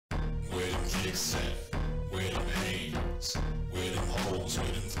they set? Where them hands? Where them holes? Where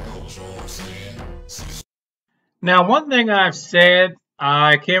them throws? You know what I'm saying? Now, one thing I've said,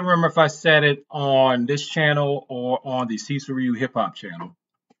 I can't remember if I said it on this channel or on the Cecil Hip Hop channel,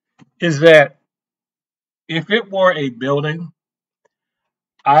 is that if it were a building,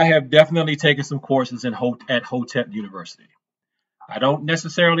 I have definitely taken some courses at Hotep University. I don't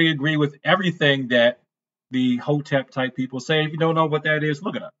necessarily agree with everything that the Hotep type people say. If you don't know what that is,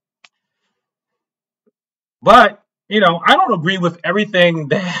 look it up. But, I don't agree with everything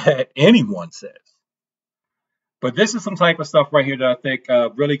that anyone says. But this is some type of stuff right here that I think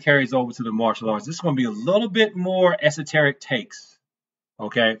really carries over to the martial arts. This is going to be a little bit more esoteric takes.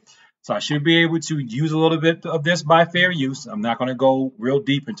 Okay. So I should be able to use a little bit of this by fair use. I'm not going to go real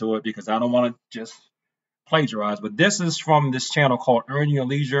deep into it because I don't want to just plagiarize. But this is from this channel called Earn Your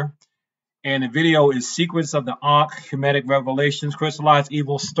Leisure. And the video is Secrets of the Ankh, Hermetic Revelations, Crystallized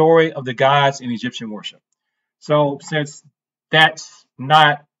Evil, Story of the Gods in Egyptian Worship. So since that's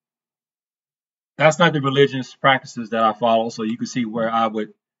not the religious practices that I follow, so you can see where I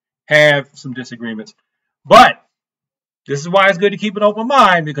would have some disagreements. But this is why it's good to keep an open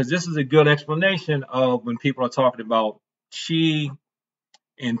mind, because this is a good explanation of when people are talking about chi,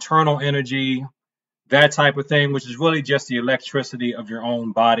 internal energy, that type of thing, which is really just the electricity of your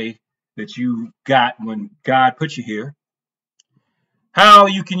own body that you got when God put you here. How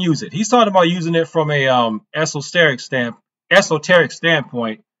you can use it. He's talking about using it from a esoteric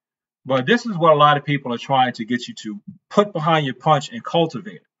standpoint, but this is what a lot of people are trying to get you to put behind your punch and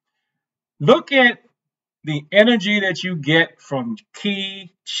cultivate. Look at the energy that you get from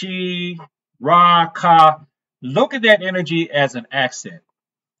ki, chi, ra, ka. Look at that energy as an accent.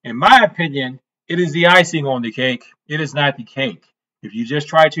 In my opinion, it is the icing on the cake. It is not the cake. If you just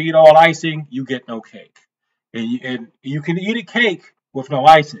try to eat all icing, you get no cake. And you can eat a cake with no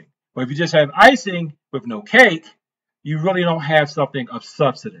icing. But if you just have icing with no cake, you really don't have something of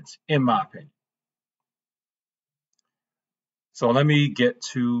substance, in my opinion. So let me get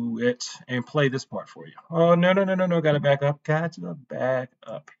to it and play this part for you. Oh, no. Got to back up. Got to back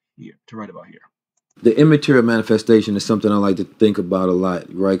up here to right about here. The immaterial manifestation is something I like to think about a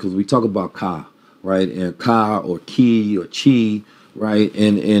lot, right? Because we talk about ka, right? And ka or ki or chi, right?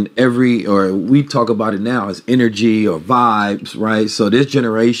 And we talk about it now as energy or vibes, right? So this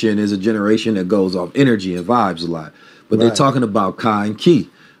generation is a generation that goes off energy and vibes a lot. But They're talking about ka and ki,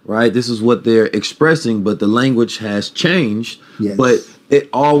 right? This is what they're expressing, but the language has changed. Yes. But it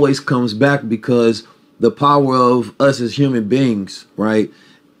always comes back because the power of us as human beings, right?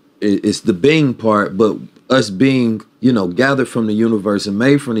 It's the being part, but us being, gathered from the universe and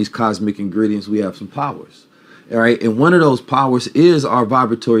made from these cosmic ingredients, we have some powers. All right. And one of those powers is our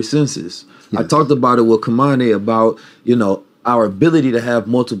vibratory senses. Yes. I talked about it with Kamane about, our ability to have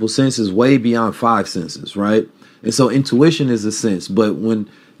multiple senses way beyond 5 senses, right? And so intuition is a sense. But when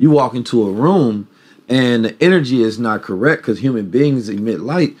you walk into a room and the energy is not correct because human beings emit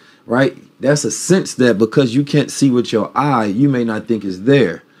light, right? That's a sense that because you can't see with your eye, you may not think is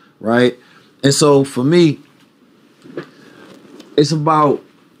there. Right. And so for me, it's about,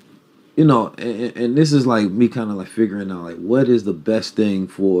 and this is like me kind of like figuring out like what is the best thing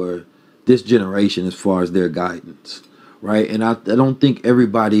for this generation as far as their guidance. Right. And I don't think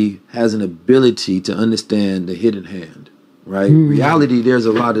everybody has an ability to understand the hidden hand. Right. Reality, there's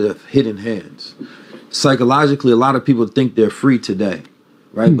a lot of hidden hands. Psychologically, a lot of people think they're free today.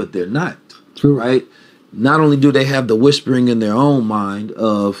 Right. But they're not. True. Right. Not only do they have the whispering in their own mind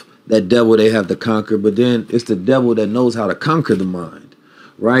of that devil they have to conquer, but then it's the devil that knows how to conquer the mind,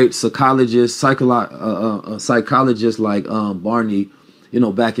 right? Psychologists like Barney,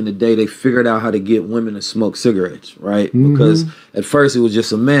 back in the day, they figured out how to get women to smoke cigarettes, right? Because at first it was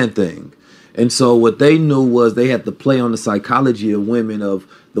just a man thing. And so what they knew was they had to play on the psychology of women, of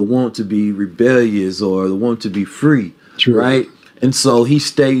the want to be rebellious or the want to be free, right? And so he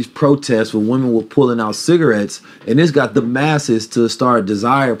staged protests where women were pulling out cigarettes, and this got the masses to start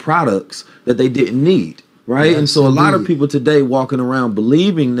desire products that they didn't need, right? Yes, and so a lot of people today walking around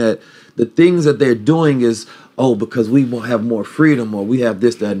believing that the things that they're doing is, because we will have more freedom or we have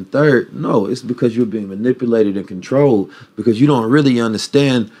this, that, and third. No, it's because you're being manipulated and controlled because you don't really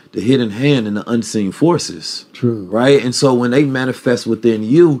understand the hidden hand and the unseen forces. True. Right? And so when they manifest within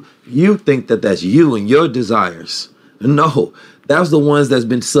you, you think that that's you and your desires. No, that's the ones that's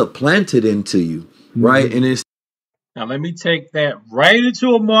been supplanted into you, right? And it's now let me take that right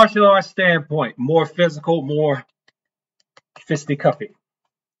into a martial arts standpoint, more physical, more fisticuffy.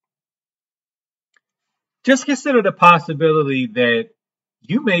 Just consider the possibility that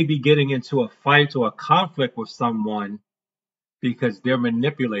you may be getting into a fight or a conflict with someone because they're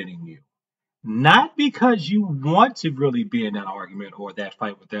manipulating you. Not because you want to really be in that argument or that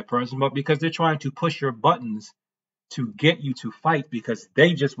fight with that person, but because they're trying to push your buttons to get you to fight because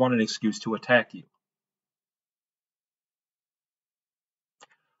they just want an excuse to attack you.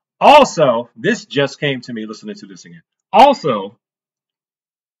 Also, this just came to me listening to this again. Also,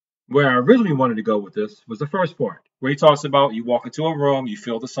 where I originally wanted to go with this was the first part, where he talks about you walk into a room, you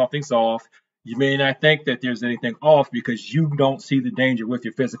feel that something's off. You may not think that there's anything off because you don't see the danger with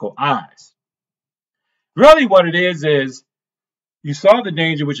your physical eyes. Really what it is you saw the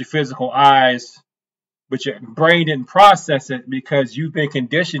danger with your physical eyes, but your brain didn't process it because you've been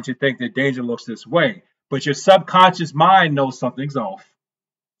conditioned to think that danger looks this way. But your subconscious mind knows something's off,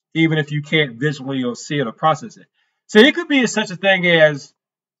 even if you can't visually or see it or process it. So it could be such a thing as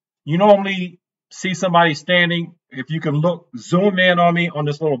you normally see somebody standing, if you can look, zoom in on me on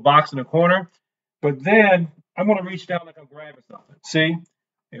this little box in the corner, but then I'm going to reach down like I'm grabbing something. See?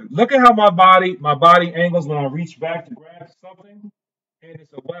 Look at how my body angles when I reach back to grab something, and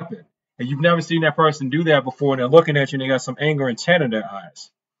it's a weapon. And you've never seen that person do that before, and they're looking at you and they got some anger and intent in their eyes.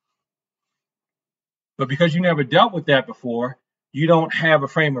 But because you never dealt with that before, you don't have a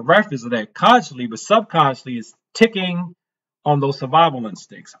frame of reference of that consciously, but subconsciously it's ticking on those survival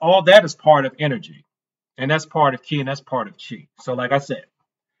instincts. All that is part of energy, and that's part of ki, and that's part of chi. So like I said,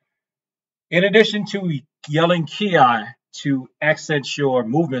 in addition to yelling ki to accent your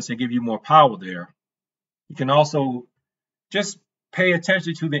movements and give you more power there, you can also just pay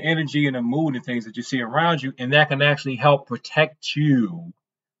attention to the energy and the mood and things that you see around you, and that can actually help protect you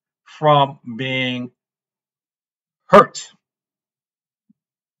from being hurt.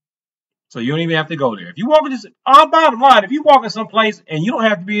 So you don't even have to go there. If you walk in this, bottom line, if you walk in someplace and you don't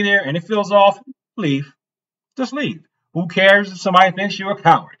have to be there and it feels off, leave. Just leave. Who cares if somebody thinks you're a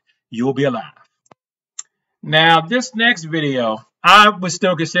coward? You'll be alive. Now, this next video, I would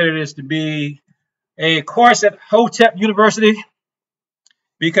still consider this to be a course at Hotep University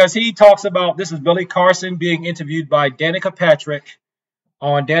because he talks about, this is Billy Carson being interviewed by Danica Patrick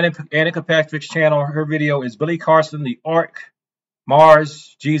on Danica Patrick's channel. Her video is Billy Carson, the Ark,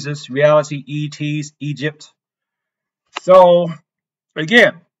 Mars, Jesus, Reality, ETs, Egypt. So,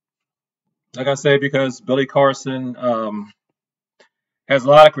 again, like I said, because Billy Carson has a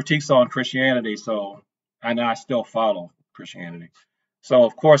lot of critiques on Christianity, and I still follow Christianity. So,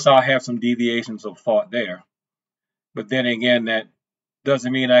 of course, I'll have some deviations of thought there. But then again, that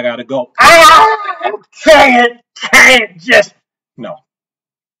doesn't mean I got to go, can't just, no.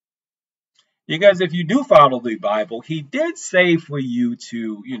 Because if you do follow the Bible, he did say for you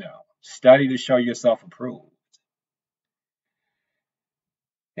to, study to show yourself approved.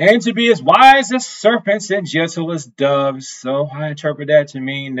 And to be as wise as serpents and gentle as doves. So I interpret that to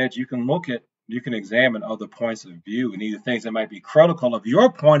mean that you can examine other points of view and either things that might be critical of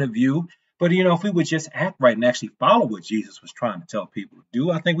your point of view. But, if we would just act right and actually follow what Jesus was trying to tell people to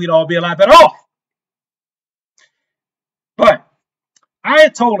do, I think we'd all be a lot better off. But I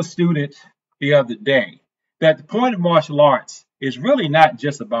had told a student the other day that the point of martial arts is really not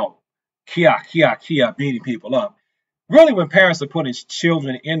just about kia, beating people up. Really, when parents are putting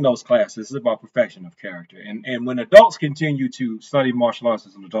children in those classes, it's about perfection of character. And when adults continue to study martial arts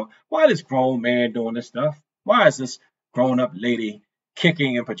as an adult, why is this grown man doing this stuff? Why is this grown-up lady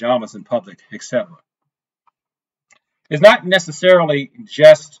kicking in pajamas in public, etc.? It's not necessarily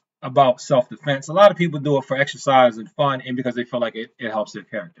just about self-defense. A lot of people do it for exercise and fun and because they feel like it helps their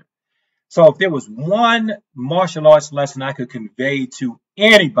character. So if there was one martial arts lesson I could convey to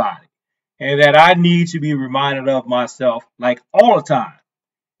anybody, and that I need to be reminded of myself, like all the time,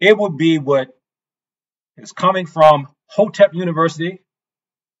 it would be what is coming from Hotep University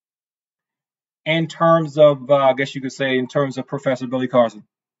in terms of, I guess you could say, in terms of Professor Billy Carson.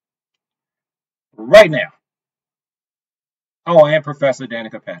 Right now. Oh, and Professor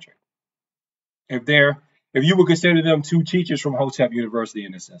Danica Patrick. If you would consider them two teachers from Hotep University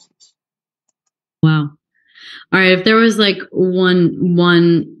in this instance. Wow. All right. If there was like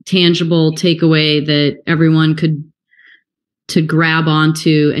one tangible takeaway that everyone to grab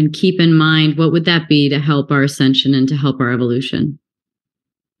onto and keep in mind, what would that be to help our ascension and to help our evolution?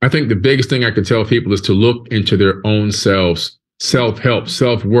 I think the biggest thing I could tell people is to look into their own selves, self-help,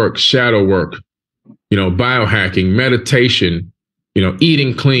 self-work, shadow work, biohacking, meditation,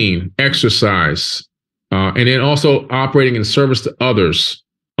 eating clean, exercise, and then also operating in service to others,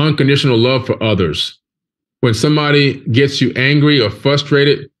 unconditional love for others. When somebody gets you angry or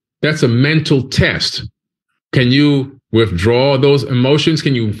frustrated, that's a mental test. Can you withdraw those emotions?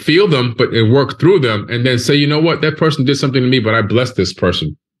 Can you feel them, but work through them and then say, you know what, that person did something to me, but I bless this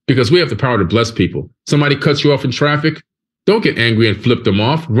person because we have the power to bless people. Somebody cuts you off in traffic. Don't get angry and flip them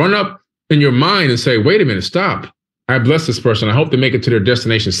off. Run up in your mind and say, wait a minute, stop. I bless this person. I hope they make it to their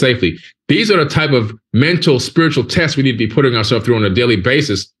destination safely. These are the type of mental, spiritual tests we need to be putting ourselves through on a daily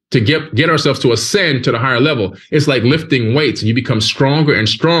basis to get ourselves to ascend to the higher level. It's like lifting weights, and you become stronger and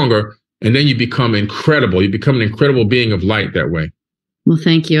stronger, and then you become incredible. You become an incredible being of light that way. Well,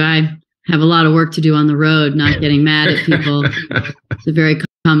 thank you. I have a lot of work to do on the road, not getting mad at people. It's a very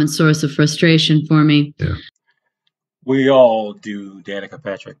common source of frustration for me. Yeah. We all do, Danica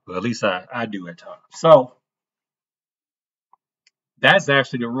Patrick, but at least I do at times. So that's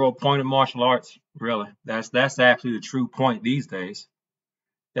actually the real point of martial arts, really. That's actually the true point these days.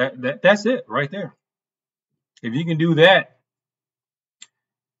 That's it right there. If you can do that,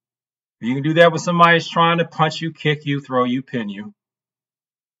 when somebody's trying to punch you, kick you, throw you, pin you,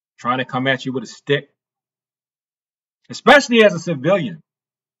 trying to come at you with a stick, especially as a civilian,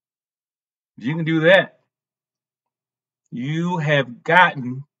 if you can do that, you have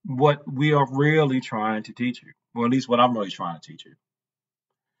gotten what we are really trying to teach you, or at least what I'm really trying to teach you.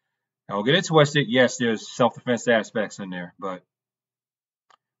 Don't get it twisted. Yes, there's self-defense aspects in there, but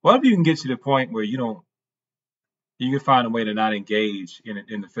what if you can get to the point where you can find a way to not engage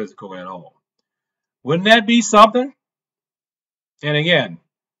in the physical at all? Wouldn't that be something? And again,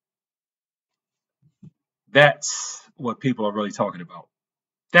 that's what people are really talking about.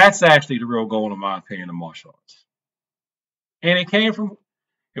 That's actually the real goal, in my opinion, of martial arts. And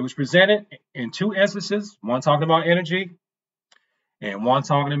it was presented in two instances, one talking about energy and one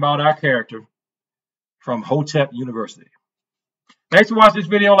talking about our character, from Hotep University. Thanks for watching this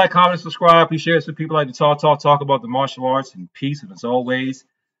video. Like, comment, subscribe. Please share it with people like to talk about the martial arts and peace. And as always,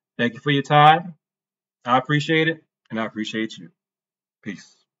 thank you for your time. I appreciate it, and I appreciate you.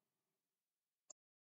 Peace.